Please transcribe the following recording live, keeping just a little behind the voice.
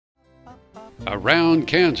Around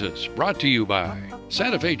Kansas, brought to you by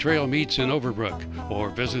Santa Fe Trail Meats in Overbrook, or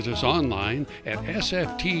visit us online at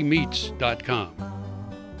sftmeats.com.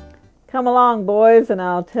 Come along, boys, and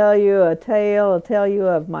I'll tell you a tale. I'll tell you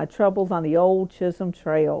of my troubles on the old Chishom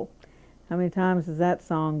Trail. How many times has that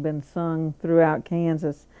song been sung throughout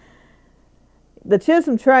Kansas? The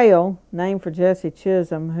Chishom Trail, named for Jesse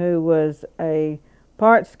Chisholm, who was a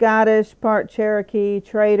part Scottish, part Cherokee,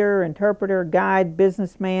 trader, interpreter, guide,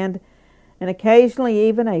 businessman, and occasionally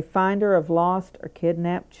even a finder of lost or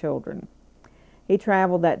kidnapped children. He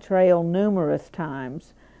traveled that trail numerous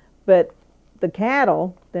times, but the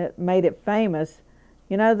cattle that made it famous,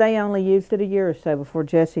 you know, they only used it a year or so before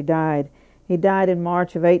Jesse died. He died in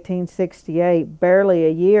March of 1868, barely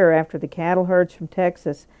a year after the cattle herds from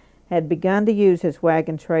Texas had begun to use his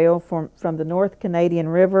wagon trail from the North Canadian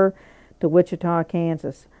River to Wichita,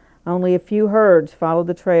 Kansas. Only a few herds followed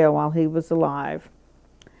the trail while he was alive.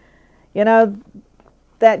 You know,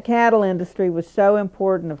 that cattle industry was so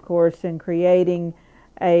important, of course, in creating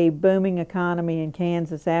a booming economy in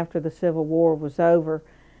Kansas after the Civil War was over.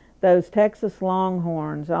 Those Texas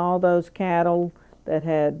Longhorns, all those cattle that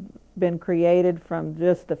had been created from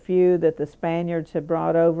just a few that the Spaniards had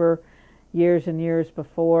brought over years and years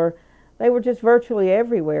before, they were just virtually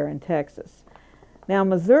everywhere in Texas. Now,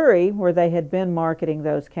 Missouri, where they had been marketing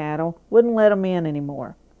those cattle, wouldn't let them in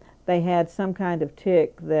anymore. They had some kind of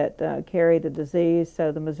tick that carried a disease,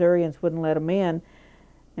 so the Missourians wouldn't let them in,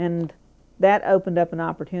 and that opened up an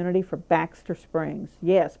opportunity for Baxter Springs.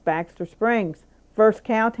 Yes, Baxter Springs, first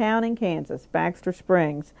cow town in Kansas, Baxter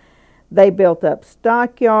Springs. They built up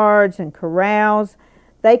stockyards and corrals.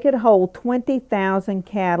 They could hold 20,000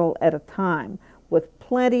 cattle at a time with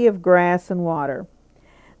plenty of grass and water.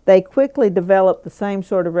 They quickly developed the same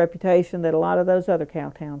sort of reputation that a lot of those other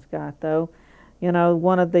cow towns got, though. You know,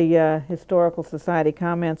 one of the Historical Society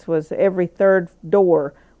comments was every third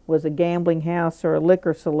door was a gambling house or a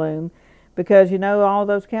liquor saloon because, you know, all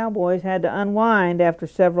those cowboys had to unwind after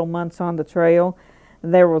several months on the trail.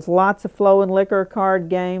 And there was lots of flowing liquor, card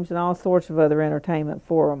games, and all sorts of other entertainment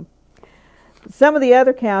for them. Some of the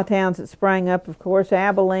other cow towns that sprang up, of course,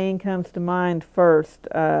 Abilene comes to mind first,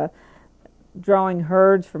 drawing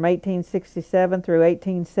herds from 1867 through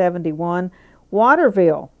 1871.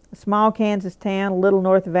 Waterville, a small Kansas town a little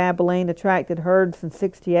north of Abilene, attracted herds in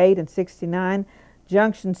 68 and 69.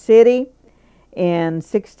 Junction City in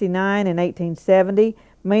 69 and 1870.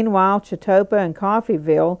 Meanwhile, Chetopa and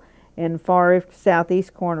Coffeyville in far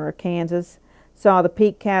southeast corner of Kansas saw the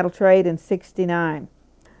peak cattle trade in 69.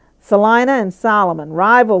 Salina and Solomon,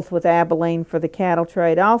 rivals with Abilene for the cattle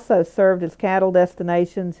trade, also served as cattle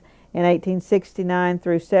destinations in 1869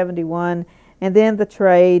 through 71, and then the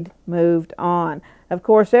trade moved on. Of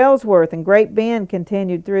course, Ellsworth and Great Bend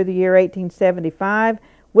continued through the year 1875.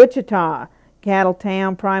 Wichita, cattle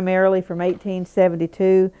town primarily from 1872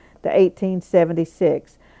 to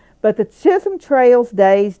 1876. But the Chishom Trail's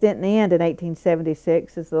days didn't end in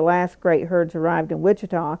 1876 as the last great herds arrived in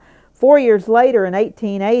Wichita. 4 years later, in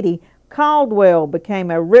 1880, Caldwell became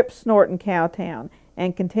a rip-snorting cow town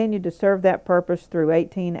and continued to serve that purpose through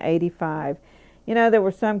 1885. You know, there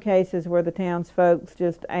were some cases where the townsfolk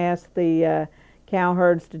just asked the cow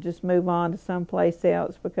herds to just move on to someplace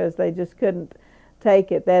else because they just couldn't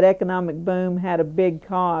take it. That economic boom had a big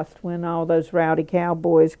cost when all those rowdy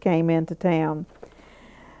cowboys came into town.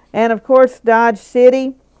 And of course, Dodge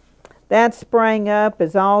City, that sprang up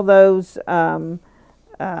as all those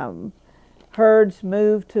herds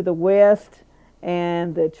moved to the west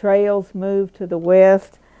and the trails moved to the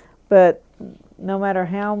west. But no matter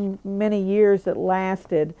how many years it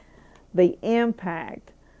lasted, the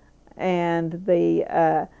impact and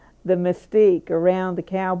the mystique around the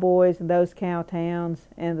cowboys and those cow towns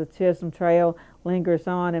and the Chishom Trail lingers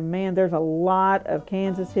on. And man, there's a lot of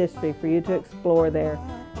Kansas history for you to explore there.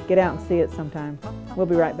 Get out and see it sometime. We'll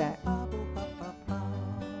be right back.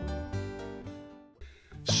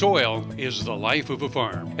 Soil is the life of a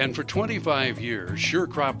farm, and for 25 years,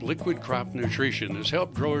 SureCrop Liquid Crop Nutrition has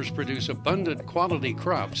helped growers produce abundant quality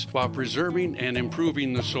crops while preserving and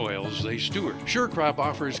improving the soils they steward. SureCrop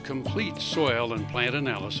offers complete soil and plant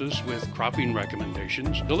analysis with cropping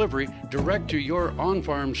recommendations, delivery direct to your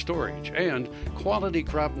on-farm storage, and quality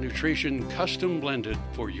crop nutrition custom blended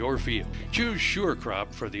for your field. Choose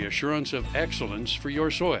SureCrop for the assurance of excellence for your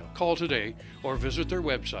soil. Call today or visit their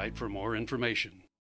website for more information.